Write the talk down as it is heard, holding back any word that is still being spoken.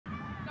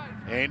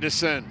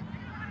Anderson.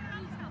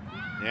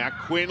 Now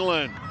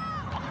Quinlan.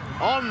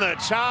 On the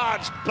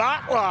charge,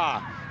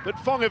 Butler. But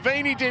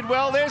Fongavini did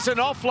well. There's an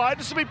offload.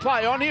 This will be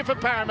play on here for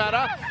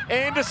Parramatta.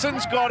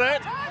 Anderson's got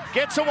it.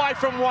 Gets away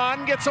from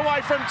one, gets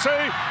away from two,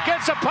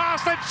 gets a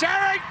pass to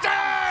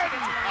Cherrington!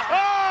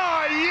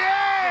 Oh,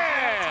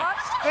 yeah!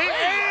 The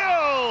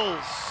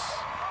Eels!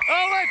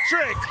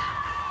 Electric!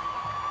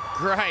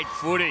 Great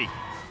footy.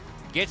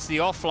 Gets the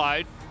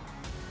offload.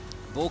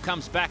 Ball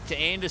comes back to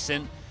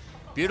Anderson.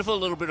 Beautiful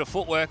little bit of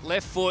footwork.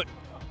 Left foot.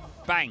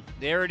 Bang.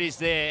 There it is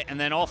there. And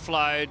then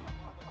offload.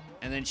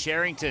 And then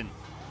Cherrington.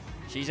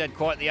 She's had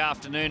quite the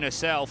afternoon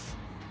herself.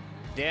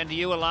 Down to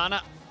you,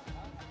 Alana.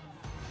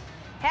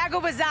 How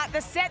good was that?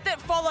 The set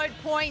that followed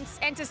points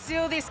and to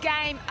seal this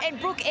game. And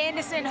Brooke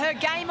Anderson, her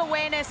game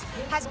awareness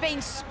has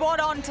been spot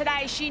on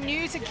today. She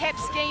knew to keep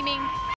scheming.